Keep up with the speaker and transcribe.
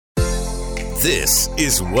This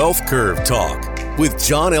is Wealth Curve Talk with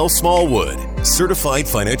John L. Smallwood, certified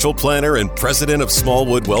financial planner and president of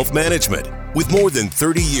Smallwood Wealth Management. With more than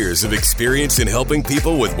 30 years of experience in helping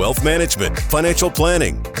people with wealth management, financial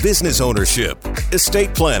planning, business ownership,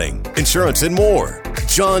 estate planning, insurance, and more,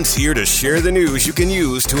 John's here to share the news you can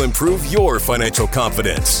use to improve your financial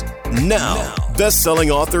confidence. Now,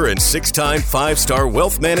 best-selling author and 6-time 5-star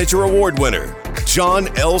Wealth Manager Award winner,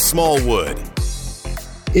 John L. Smallwood.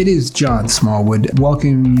 It is John Smallwood.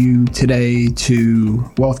 Welcome you today to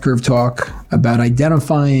Wealth Curve Talk about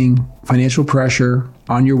identifying financial pressure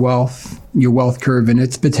on your wealth curve and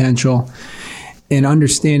its potential, and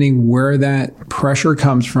understanding where that pressure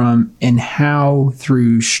comes from and how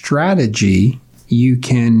through strategy you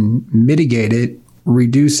can mitigate it,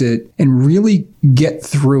 reduce it, and really get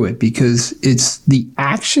through it, because it's the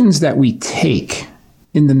actions that we take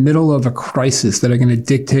in the middle of a crisis that are going to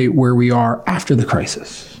dictate where we are after the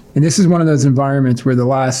crisis. And this is one of those environments where the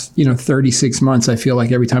last, 36 months, I feel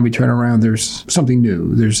like every time we turn around, there's something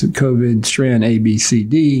new. There's a COVID strand A, B, C,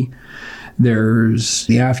 D. There's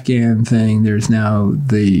the Afghan thing. There's now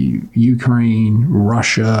the Ukraine,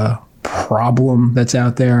 Russia problem that's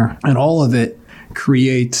out there. And all of it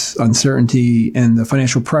creates uncertainty, and the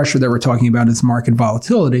financial pressure that we're talking about is market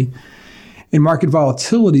volatility. And market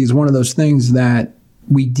volatility is one of those things that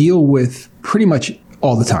we deal with pretty much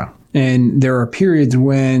all the time. And there are periods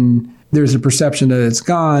when there's a perception that it's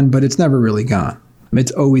gone, but it's never really gone.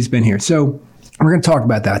 It's always been here. So we're going to talk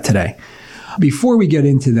about that today. Before we get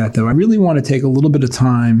into that, though, I really want to take a little bit of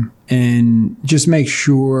time and just make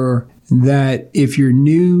sure that if you're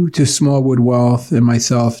new to Smallwood Wealth and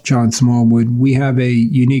myself, John Smallwood, we have a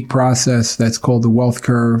unique process that's called the Wealth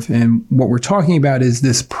Curve. And what we're talking about is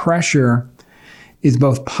this pressure is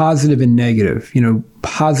both positive and negative.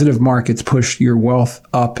 Positive markets push your wealth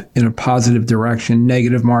up in a positive direction.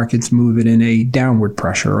 Negative markets move it in a downward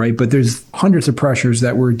pressure, right? But there's hundreds of pressures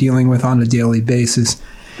that we're dealing with on a daily basis.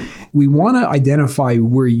 We want to identify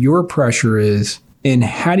where your pressure is and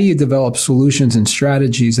how do you develop solutions and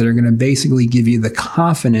strategies that are going to basically give you the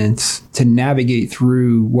confidence to navigate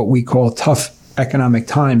through what we call tough economic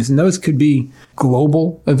times. And those could be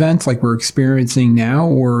global events like we're experiencing now,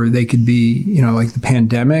 or they could be, like the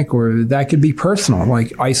pandemic, or that could be personal,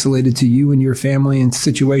 like isolated to you and your family and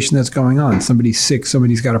situation that's going on. Somebody's sick,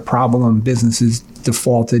 somebody's got a problem, business is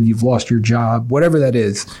defaulted, you've lost your job, whatever that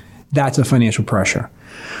is, that's a financial pressure.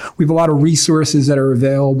 We have a lot of resources that are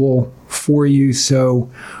available for you.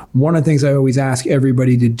 So one of the things I always ask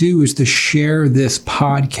everybody to do is to share this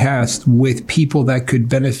podcast with people that could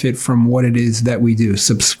benefit from what it is that we do.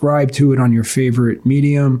 Subscribe to it on your favorite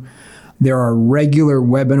medium. There are regular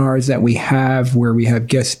webinars that we have where we have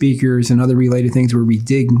guest speakers and other related things where we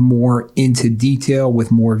dig more into detail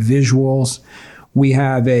with more visuals. We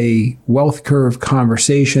have a Wealth Curve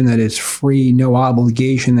conversation that is free, no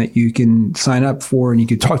obligation, that you can sign up for, and you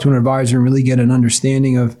can talk to an advisor and really get an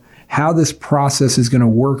understanding of how this process is going to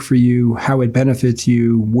work for you, how it benefits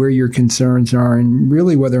you, where your concerns are, and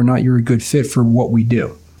really whether or not you're a good fit for what we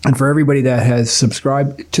do. And for everybody that has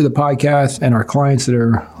subscribed to the podcast and our clients that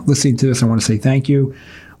are listening to this, I want to say thank you.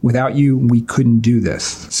 Without you, we couldn't do this.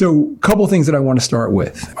 So a couple of things that I want to start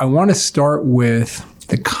with. I want to start with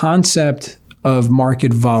the concept of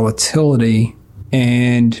market volatility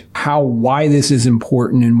and why this is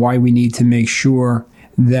important and why we need to make sure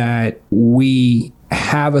that we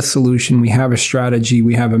have a solution, we have a strategy,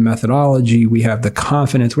 we have a methodology, we have the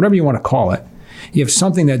confidence, whatever you want to call it. You have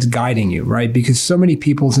something that's guiding you, right? Because so many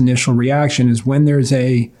people's initial reaction is when there's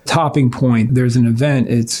a topping point, there's an event,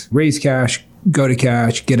 it's raise cash, go to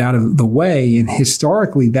cash, get out of the way. And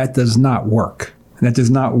historically, that does not work. That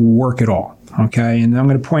does not work at all. Okay. And I'm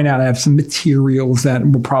going to point out, I have some materials that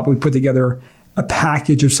we'll probably put together a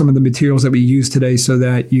package of some of the materials that we use today so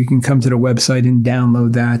that you can come to the website and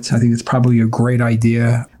download that. I think it's probably a great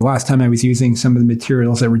idea. Last time I was using some of the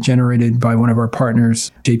materials that were generated by one of our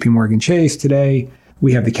partners, JP Morgan Chase. Today,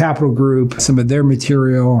 we have the Capital Group, some of their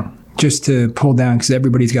material, just to pull down, because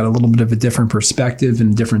everybody's got a little bit of a different perspective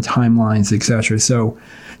and different timelines, et cetera. So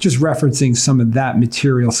just referencing some of that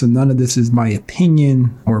material. So none of this is my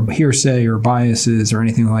opinion or hearsay or biases or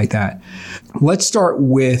anything like that. Let's start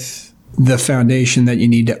with the foundation that you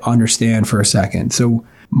need to understand for a second. So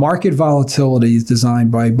market volatility is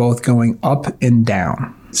designed by both going up and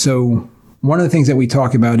down. So one of the things that we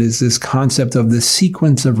talk about is this concept of the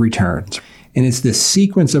sequence of returns. And it's the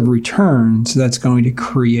sequence of returns that's going to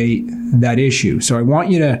create that issue. So I want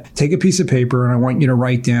you to take a piece of paper and I want you to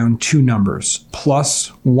write down two numbers,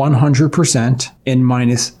 plus 100% and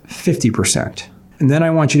minus 50%. And then I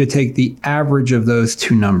want you to take the average of those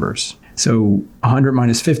two numbers. So 100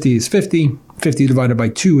 minus 50 is 50. 50 divided by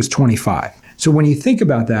 2 is 25. So when you think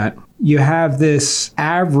about that, you have this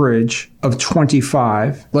average of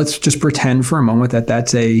 25. Let's just pretend for a moment that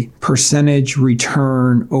that's a percentage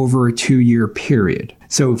return over a 2-year period.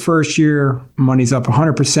 So first year, money's up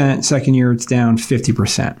 100%. Second year, it's down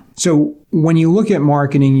 50%. So when you look at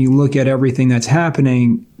marketing, you look at everything that's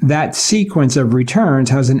happening, that sequence of returns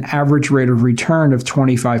has an average rate of return of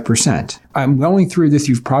 25%. I'm going through this.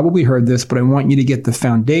 You've probably heard this, but I want you to get the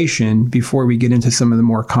foundation before we get into some of the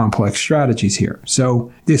more complex strategies here.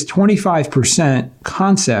 So this 25%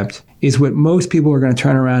 concept is what most people are going to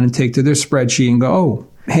turn around and take to their spreadsheet and go, oh,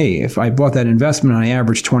 hey, if I bought that investment on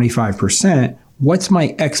average 25%, what's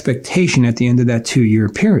my expectation at the end of that 2-year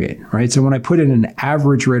period, right? So when I put in an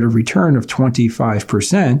average rate of return of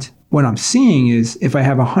 25%, what I'm seeing is if I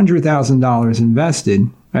have $100,000 invested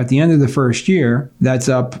at the end of the first year, that's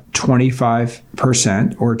up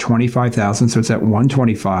 25% or 25,000. So it's at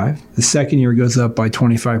 125. The second year goes up by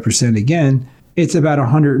 25% again. It's about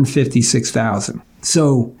 156,000.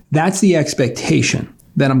 So that's the expectation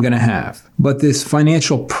that I'm going to have. But this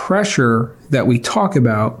financial pressure that we talk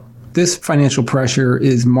about, this financial pressure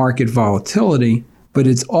is market volatility, but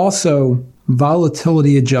it's also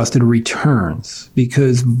volatility adjusted returns,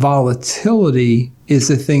 because volatility is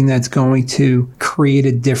the thing that's going to create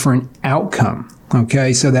a different outcome.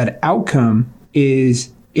 Okay, so that outcome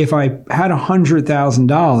is if I had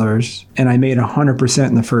 $100,000 and I made 100%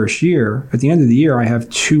 in the first year, at the end of the year, I have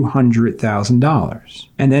 $200,000.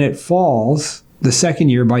 And then it falls the second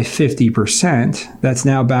year by 50%. That's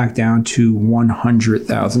now back down to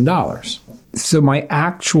 $100,000. So my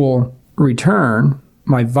actual return,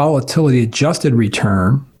 my volatility adjusted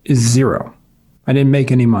return, is zero. I didn't make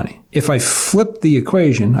any money. If I flip the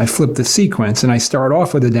equation, I flip the sequence, and I start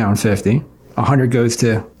off with a down 50, 100 goes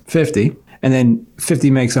to 50, and then 50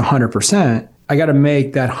 makes 100%, I got to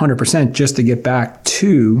make that 100% just to get back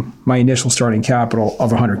to my initial starting capital of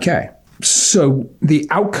 100K. So the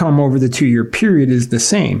outcome over the 2-year period is the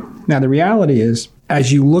same. Now, the reality is,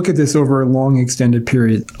 as you look at this over a long extended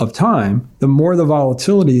period of time, the more the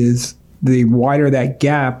volatility is, the wider that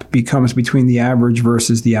gap becomes between the average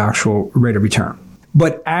versus the actual rate of return.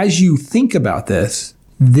 But as you think about this,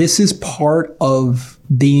 this is part of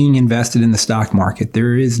being invested in the stock market.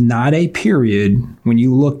 There is not a period when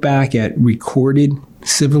you look back at recorded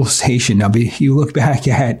civilization. Now, you look back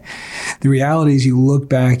at the reality is, you look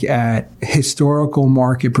back at historical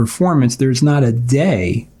market performance, there's not a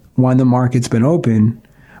day when the market's been open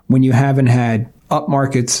when you haven't had up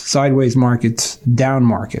markets, sideways markets, down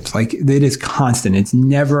markets. Like, it is constant. It's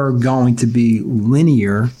never going to be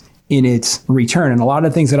linear in its return. And a lot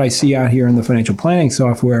of things that I see out here in the financial planning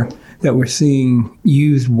software that we're seeing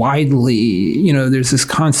used widely, there's this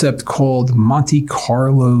concept called Monte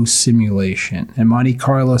Carlo simulation. And Monte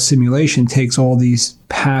Carlo simulation takes all these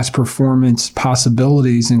past performance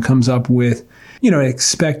possibilities and comes up with, an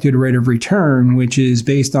expected rate of return, which is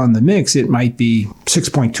based on the mix. It might be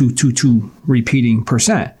 6.222 repeating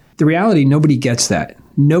percent. The reality, nobody gets that.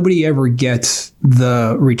 Nobody ever gets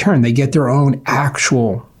the return. They get their own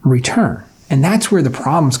actual return. And that's where the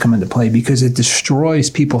problems come into play, because it destroys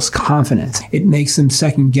people's confidence. It makes them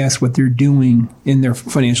second guess what they're doing in their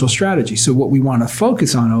financial strategy. So what we want to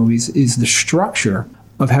focus on always is the structure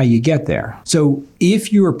of how you get there. So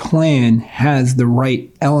if your plan has the right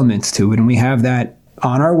elements to it, and we have that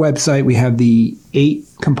on our website, we have the 8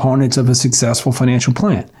 components of a successful financial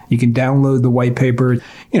plan. You can download the white paper.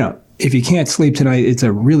 If you can't sleep tonight, it's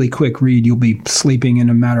a really quick read. You'll be sleeping in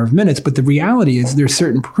a matter of minutes. But the reality is there's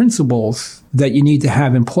certain principles that you need to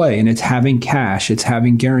have in play. And it's having cash. It's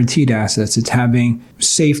having guaranteed assets. It's having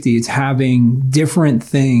safety. It's having different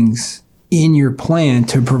things in your plan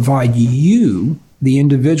to provide you, the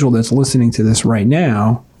individual that's listening to this right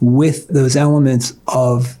now, with those elements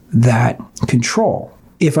of that control.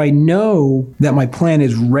 If I know that my plan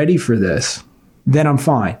is ready for this, then I'm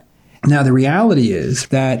fine. Now, the reality is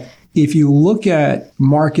that if you look at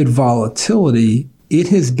market volatility, it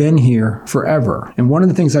has been here forever. And one of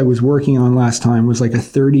the things I was working on last time was like a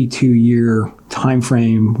 32-year time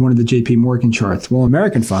frame, one of the JP Morgan charts. Well,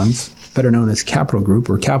 American Funds, better known as Capital Group,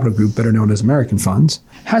 or Capital Group, better known as American Funds,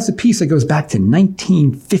 has a piece that goes back to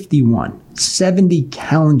 1951, 70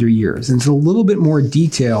 calendar years. And it's a little bit more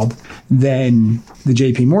detailed than the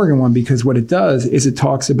JP Morgan one, because what it does is it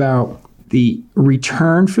talks about the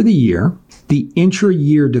return for the year, the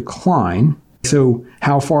intra-year decline, so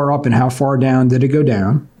how far up and how far down did it go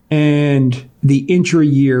down, and the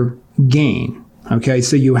intra-year gain. Okay,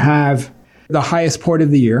 so you have the highest point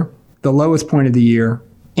of the year, the lowest point of the year,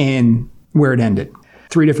 and where it ended.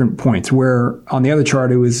 3 different points, where on the other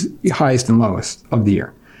chart it was highest and lowest of the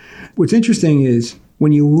year. What's interesting is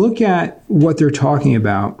when you look at what they're talking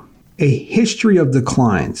about, a history of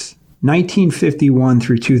declines, 1951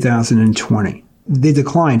 through 2020, they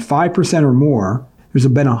declined 5% or more. There's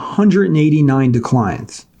been 189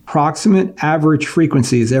 declines. Approximate average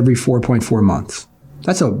frequency is every 4.4 months.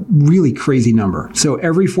 That's a really crazy number. So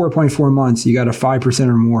every 4.4 months, you got a 5%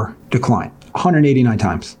 or more decline, 189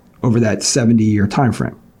 times over that 70-year time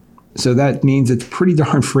frame. So that means it's pretty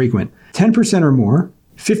darn frequent. 10% or more,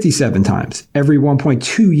 57 times every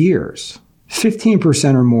 1.2 years.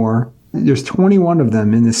 15% or more, there's 21 of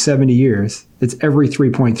them in the 70 years. It's every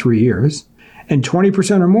 3.3 years. And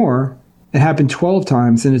 20% or more, it happened 12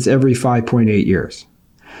 times, and it's every 5.8 years.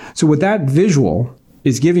 So what that visual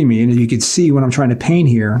is giving me, and you can see what I'm trying to paint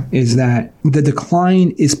here, is that the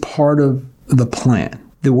decline is part of the plan.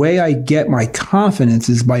 The way I get my confidence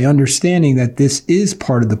is by understanding that this is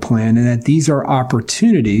part of the plan and that these are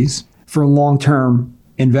opportunities for long-term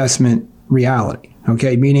investment reality.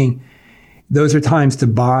 Okay, meaning those are times to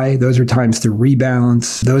buy, those are times to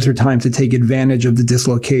rebalance, those are times to take advantage of the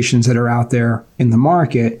dislocations that are out there in the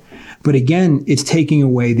market. But again, it's taking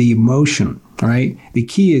away the emotion, right? The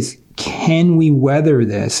key is, can we weather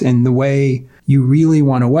this? And the way you really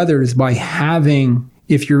want to weather it is by having,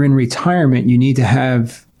 if you're in retirement, you need to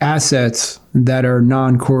have assets that are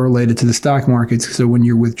non-correlated to the stock markets. So when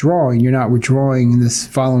you're withdrawing, you're not withdrawing in this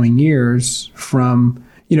following years from,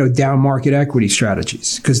 down market equity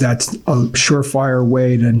strategies, because that's a surefire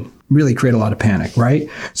way to really create a lot of panic, right?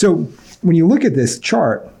 So when you look at this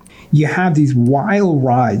chart, you have these wild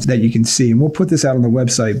rides that you can see, and we'll put this out on the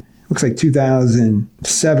website. Looks like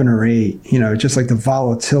 2007 or 8, just like the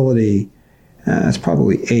volatility. It's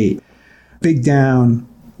probably 8. Big down,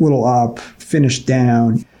 little up, finished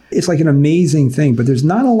down. It's like an amazing thing, but there's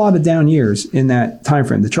not a lot of down years in that time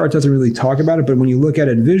frame. The chart doesn't really talk about it, but when you look at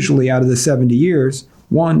it visually out of the 70 years,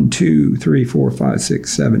 1, 2, 3, 4, 5,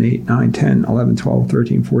 6, 7, 8, 9, 10, 11, 12,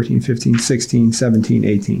 13, 14, 15, 16, 17,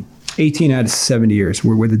 18. 18 out of 70 years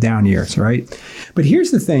were the down years, right? But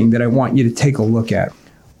here's the thing that I want you to take a look at.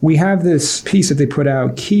 We have this piece that they put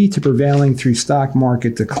out, Key to Prevailing Through Stock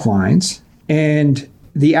Market Declines, and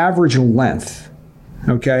the average length,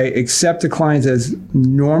 okay, accept declines as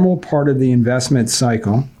normal part of the investment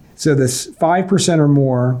cycle. So this 5% or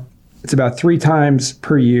more, it's about 3 times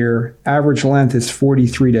per year. Average length is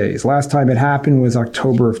 43 days. Last time it happened was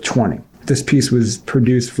October of 20. This piece was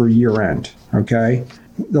produced for year end, okay?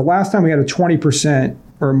 The last time we had a 20%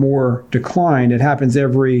 or more decline, it happens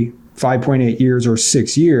every 5.8 years or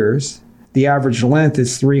 6 years. The average length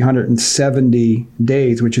is 370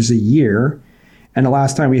 days, which is a year. And the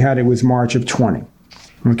last time we had it was March of 20.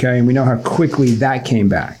 Okay, and we know how quickly that came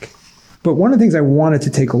back. But one of the things I wanted to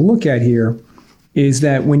take a look at here is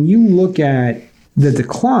that when you look at the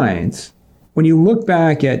declines, when you look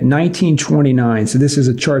back at 1929, so this is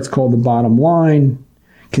a chart called the bottom line,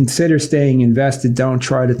 consider staying invested, don't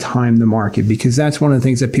try to time the market, because that's one of the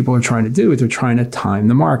things that people are trying to do, is they're trying to time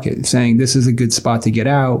the market, saying this is a good spot to get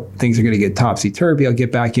out, things are going to get topsy-turvy, I'll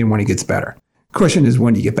get back in when it gets better. Question is,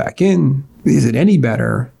 when do you get back in? Is it any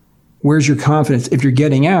better? Where's your confidence? If you're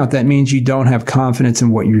getting out, that means you don't have confidence in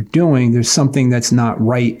what you're doing. There's something that's not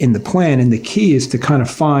right in the plan. And the key is to kind of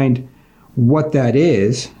find what that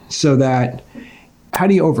is, so that, how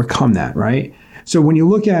do you overcome that, right? So when you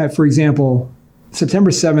look at, for example, September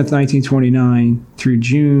 7th, 1929 through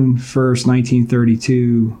June 1st,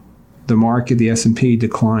 1932, the market, the S&P,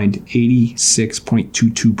 declined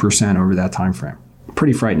 86.22% over that time frame.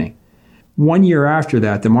 Pretty frightening. 1 year after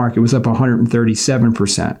that, the market was up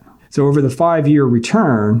 137%. So over the 5-year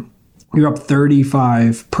return, you're up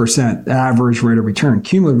 35% average rate of return.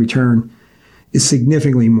 Cumulative return is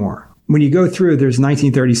significantly more. When you go through, there's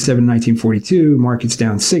 1937, 1942, markets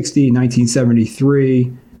down 60, 1973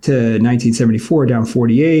 to 1974, down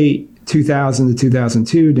 48, 2000 to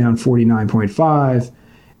 2002, down 49.5,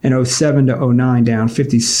 and 07 to 09, down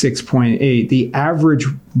 56.8. The average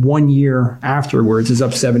 1 year afterwards is up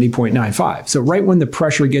 70.95. So right when the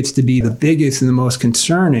pressure gets to be the biggest and the most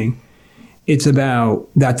concerning, it's about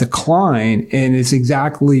that decline, and it's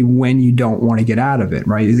exactly when you don't want to get out of it,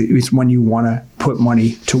 right? It's when you want to put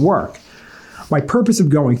money to work. My purpose of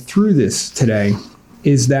going through this today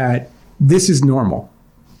is that this is normal.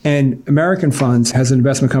 And American Funds has an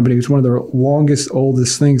investment company. It's one of the longest,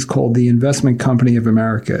 oldest things, called the Investment Company of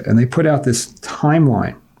America. And they put out this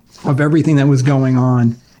timeline of everything that was going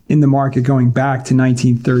on in the market going back to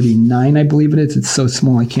 1939, I believe it is. It's so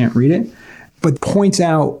small I can't read it. But points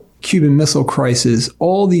out Cuban Missile Crisis,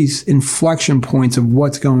 all these inflection points of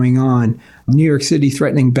what's going on, New York City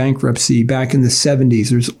threatening bankruptcy back in the 70s.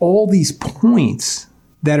 There's all these points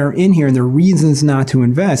that are in here and the reasons not to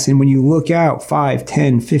invest. And when you look out 5,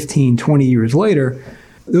 10, 15, 20 years later,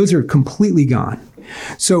 those are completely gone.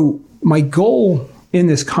 So my goal in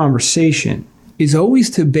this conversation is always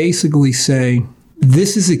to basically say,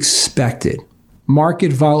 this is expected.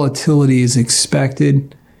 Market volatility is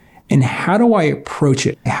expected. And how do I approach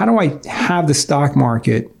it? How do I have the stock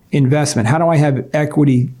market investment? How do I have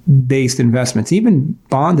equity-based investments, even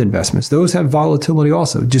bond investments? Those have volatility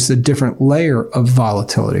also, just a different layer of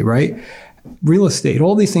volatility, right? Real estate,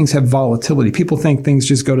 all these things have volatility. People think things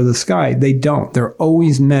just go to the sky. They don't. They're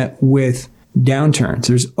always met with downturns.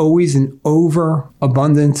 There's always an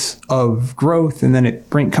overabundance of growth, and then it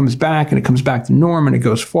comes back, and it comes back to norm, and it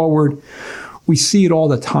goes forward. We see it all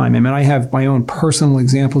the time. I mean, I have my own personal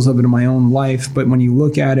examples of it in my own life, but when you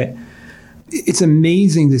look at it, it's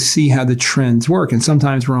amazing to see how the trends work. And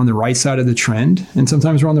sometimes we're on the right side of the trend, and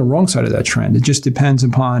sometimes we're on the wrong side of that trend. It just depends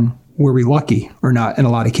upon were we lucky or not in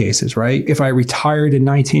a lot of cases, right? If I retired in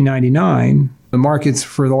 1999, the markets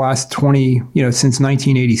for the last since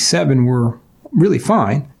 1987 were really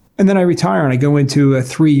fine. And then I retire and I go into a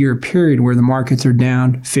 3-year period where the markets are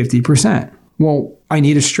down 50%. Well, I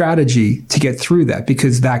need a strategy to get through that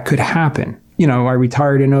because that could happen. I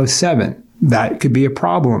retired in 2007. That could be a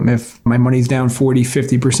problem if my money's down 40,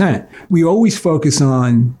 50%. We always focus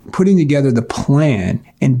on putting together the plan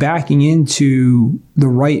and backing into the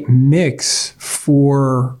right mix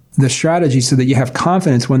for the strategy so that you have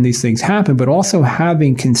confidence when these things happen, but also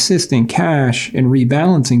having consistent cash and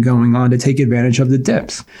rebalancing going on to take advantage of the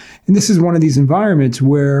dips. And this is one of these environments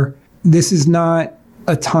where this is not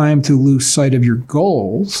a time to lose sight of your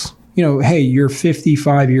goals. Hey, you're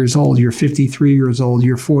 55 years old, you're 53 years old,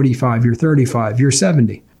 you're 45, you're 35, you're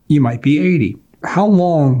 70, you might be 80. How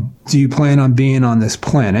long do you plan on being on this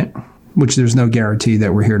planet? Which there's no guarantee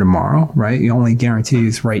that we're here tomorrow, right? The only guarantee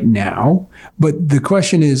is right now. But the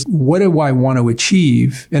question is, what do I want to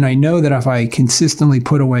achieve? And I know that if I consistently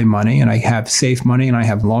put away money and I have safe money and I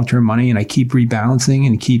have long-term money and I keep rebalancing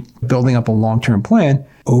and keep building up a long-term plan,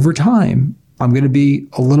 over time, I'm going to be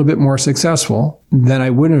a little bit more successful than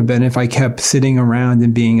I would have been if I kept sitting around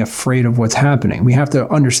and being afraid of what's happening. We have to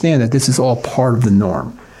understand that this is all part of the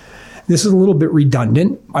norm. This is a little bit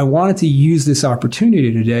redundant. I wanted to use this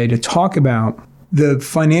opportunity today to talk about the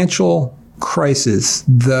financial crisis,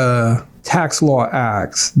 the tax law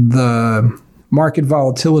acts, the market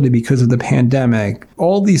volatility because of the pandemic.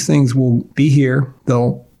 All these things will be here.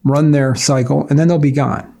 They'll run their cycle and then they'll be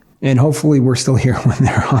gone. And hopefully we're still here when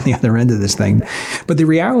they're on the other end of this thing. But the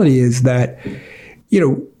reality is that,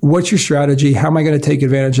 what's your strategy? How am I going to take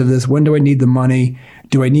advantage of this? When do I need the money?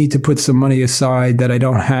 Do I need to put some money aside that I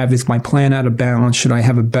don't have? Is my plan out of balance? Should I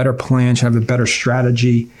have a better plan? Should I have a better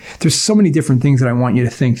strategy? There's so many different things that I want you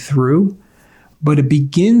to think through. But it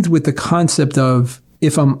begins with the concept of,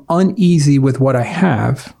 if I'm uneasy with what I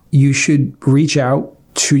have, you should reach out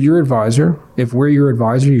to your advisor. If we're your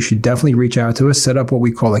advisor, you should definitely reach out to us, set up what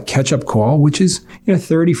we call a catch-up call, which is a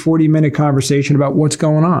 30, 40-minute conversation about what's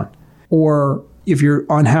going on. Or if you're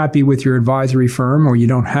unhappy with your advisory firm or you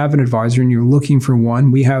don't have an advisor and you're looking for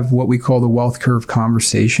one, we have what we call the Wealth Curve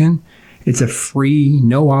Conversation. It's a free,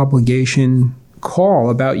 no obligation call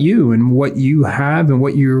about you and what you have and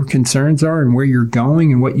what your concerns are and where you're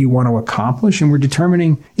going and what you want to accomplish. And we're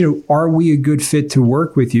determining, are we a good fit to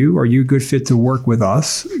work with you? Are you a good fit to work with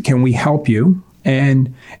us? Can we help you?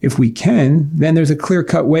 And if we can, then there's a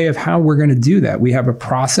clear-cut way of how we're going to do that. We have a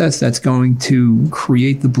process that's going to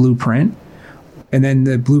create the blueprint. And then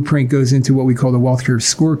the blueprint goes into what we call the Wealth Curve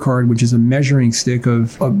Scorecard, which is a measuring stick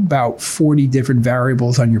of about 40 different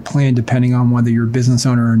variables on your plan, depending on whether you're a business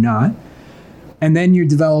owner or not. And then you're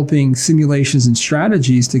developing simulations and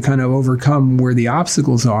strategies to kind of overcome where the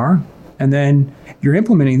obstacles are. And then you're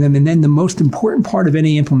implementing them. And then the most important part of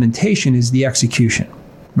any implementation is the execution,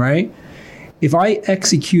 right? If I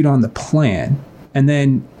execute on the plan and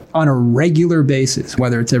then on a regular basis,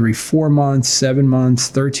 whether it's every 4 months, 7 months,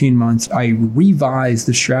 13 months, I revise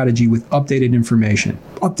the strategy with updated information,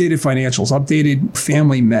 updated financials, updated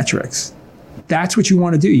family metrics. That's what you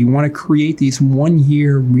want to do. You want to create these 1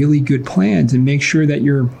 year really good plans and make sure that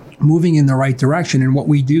you're moving in the right direction. And what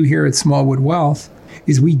we do here at Smallwood Wealth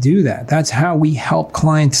is we do that. That's how we help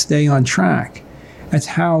clients stay on track. That's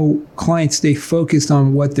how clients stay focused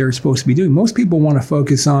on what they're supposed to be doing. Most people want to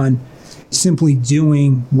focus on simply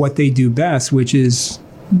doing what they do best, which is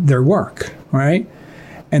their work, right?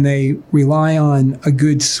 And they rely on a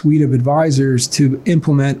good suite of advisors to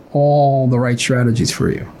implement all the right strategies for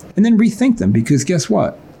you. And then rethink them, because guess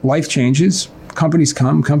what? life changes. Companies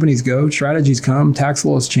come, companies go, strategies come, tax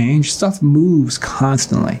laws change, stuff moves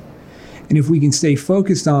constantly. And if we can stay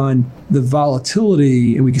focused on the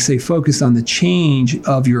volatility and we can stay focused on the change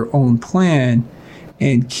of your own plan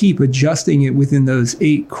and keep adjusting it within those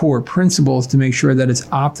 8 core principles to make sure that it's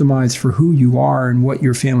optimized for who you are and what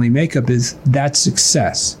your family makeup is, that's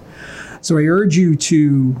success. So I urge you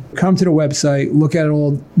to come to the website, look at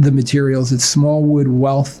all the materials at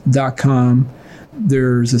smallwoodwealth.com.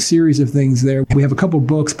 There's a series of things there. We have a couple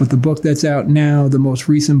books, but the book that's out now, the most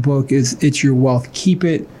recent book, is It's Your Wealth, Keep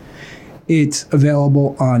It. It's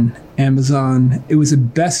available on Amazon. It was a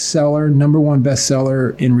bestseller, #1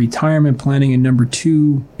 bestseller in retirement planning and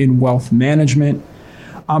 #2 in wealth management.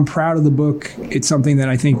 I'm proud of the book. It's something that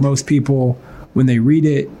I think most people, when they read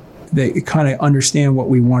it, they kind of understand what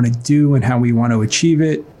we want to do and how we want to achieve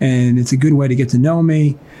it. And it's a good way to get to know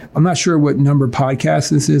me. I'm not sure what number podcast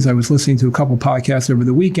this is. I was listening to a couple podcasts over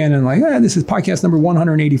the weekend and this is podcast number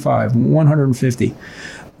 185, 150.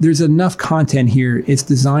 There's enough content here. It's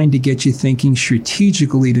designed to get you thinking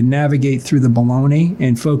strategically to navigate through the baloney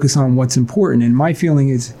and focus on what's important. And my feeling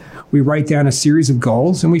is we write down a series of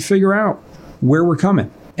goals and we figure out where we're coming.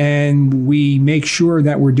 And we make sure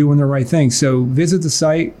that we're doing the right thing. So visit the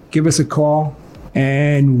site, give us a call,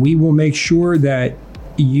 and we will make sure that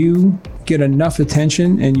you get enough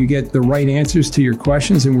attention and you get the right answers to your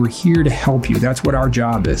questions, and we're here to help you. That's what our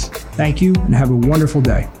job is. Thank you, and have a wonderful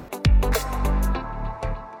day.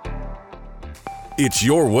 It's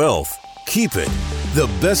Your Wealth, Keep It. The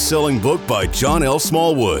best-selling book by John L.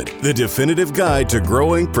 Smallwood, the definitive guide to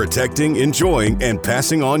growing, protecting, enjoying, and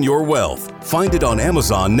passing on your wealth. Find it on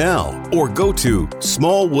Amazon now or go to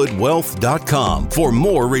smallwoodwealth.com for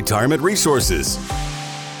more retirement resources.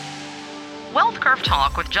 Wealth Curve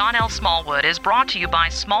Talk with John L. Smallwood is brought to you by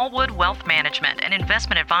Smallwood Wealth Management, an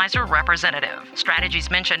investment advisor representative.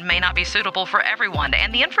 Strategies mentioned may not be suitable for everyone,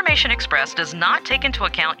 and the information expressed does not take into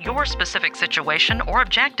account your specific situation or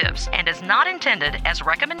objectives and is not intended as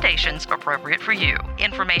recommendations appropriate for you.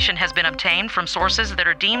 Information has been obtained from sources that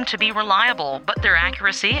are deemed to be reliable, but their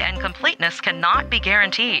accuracy and completeness cannot be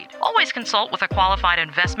guaranteed. Always consult with a qualified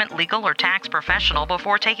investment, legal, or tax professional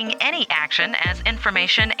before taking any action, as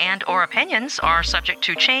information and/or opinions are subject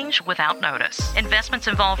to change without notice. Investments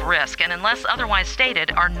involve risk and, unless otherwise stated,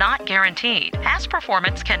 are not guaranteed. Past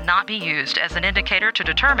performance cannot be used as an indicator to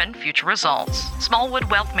determine future results. Smallwood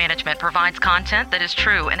Wealth Management provides content that is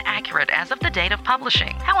true and accurate as of the date of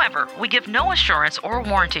publishing. However, we give no assurance or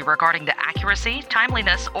warranty regarding the accuracy,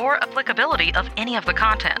 timeliness, or applicability of any of the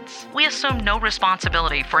contents. We assume no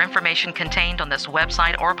responsibility for information contained on this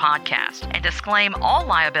website or podcast and disclaim all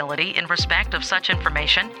liability in respect of such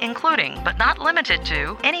information, including, but not limited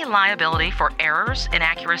to, any liability for errors,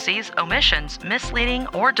 inaccuracies, omissions, misleading,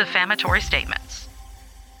 or defamatory statements.